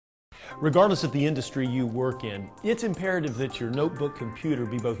Regardless of the industry you work in, it's imperative that your notebook computer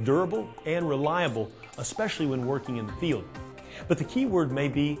be both durable and reliable, especially when working in the field. But the key word may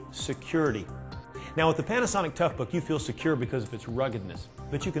be security. Now with the Panasonic Toughbook, you feel secure because of its ruggedness,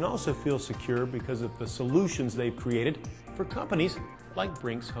 but you can also feel secure because of the solutions they've created for companies like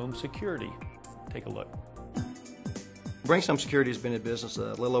Brinks Home Security. Take a look. Brinks Home Security has been in business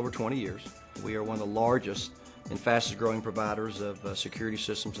a little over 20 years. We are one of the largest and fastest growing providers of security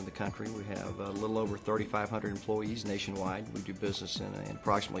systems in the country. We have a little over 3,500 employees nationwide. We do business in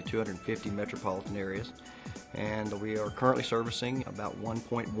approximately 250 metropolitan areas, and we are currently servicing about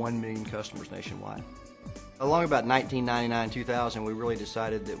 1.1 million customers nationwide. Along about 1999-2000, we really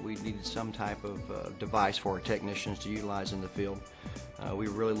decided that we needed some type of device for our technicians to utilize in the field. We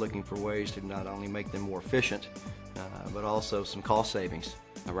were really looking for ways to not only make them more efficient, but also some cost savings.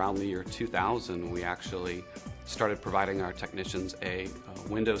 Around the year 2000, we actually started providing our technicians a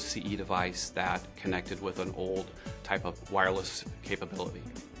Windows CE device that connected with an old type of wireless capability.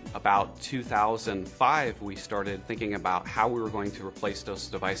 About 2005, we started thinking about how we were going to replace those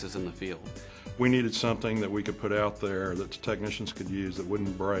devices in the field. We needed something that we could put out there that the technicians could use that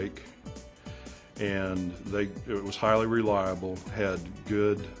wouldn't break, and it was highly reliable, had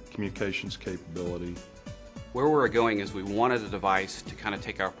good communications capability. Where we were going is we wanted a device to kind of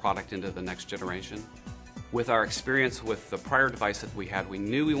take our product into the next generation. With our experience with the prior device that we had, we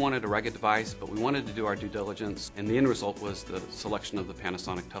knew we wanted a rugged device, but we wanted to do our due diligence, and the end result was the selection of the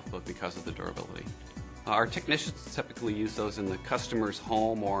Panasonic Toughbook because of the durability. Our technicians typically use those in the customer's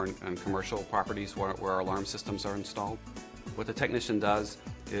home or in commercial properties where our alarm systems are installed. What the technician does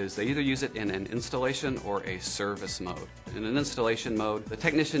is they either use it in an installation or a service mode. In an installation mode, the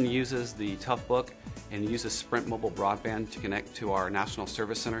technician uses the Toughbook and uses Sprint mobile broadband to connect to our National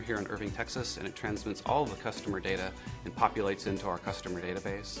Service Center here in Irving, Texas, and it transmits all of the customer data and populates into our customer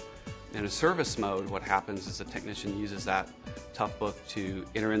database. In a service mode, what happens is the technician uses that Toughbook to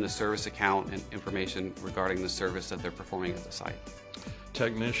enter in the service account and information regarding the service that they're performing at the site.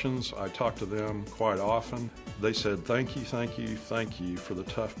 Technicians, I talk to them quite often. They said, thank you for the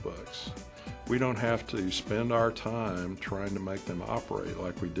Toughbooks. We don't have to spend our time trying to make them operate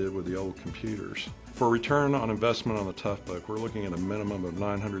like we did with the old computers. For return on investment on the Toughbook, we're looking at a minimum of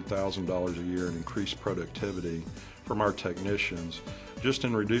 $900,000 a year in increased productivity from our technicians, just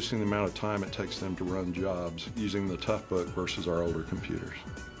in reducing the amount of time it takes them to run jobs using the Toughbook versus our older computers.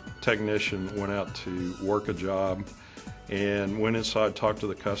 Technician went out to work a job and went inside, talked to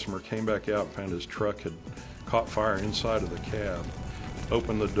the customer, came back out and found his truck had caught fire inside of the cab.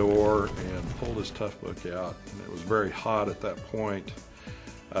 Opened the door and pulled his Toughbook out, and it was very hot at that point.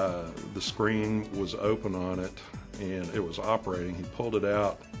 The screen was open on it and it was operating. He pulled it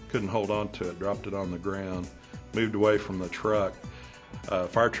out, couldn't hold on to it, dropped it on the ground, moved away from the truck.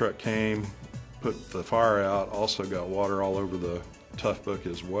 Fire truck came, put the fire out, also got water all over the Toughbook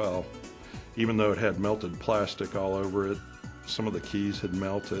as well. Even though it had melted plastic all over it, some of the keys had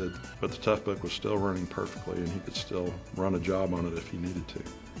melted, but the Toughbook was still running perfectly and he could still run a job on it if he needed to.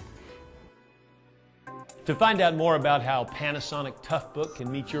 To find out more about how Panasonic Toughbook can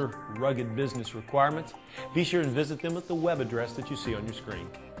meet your rugged business requirements, be sure to visit them at the web address that you see on your screen.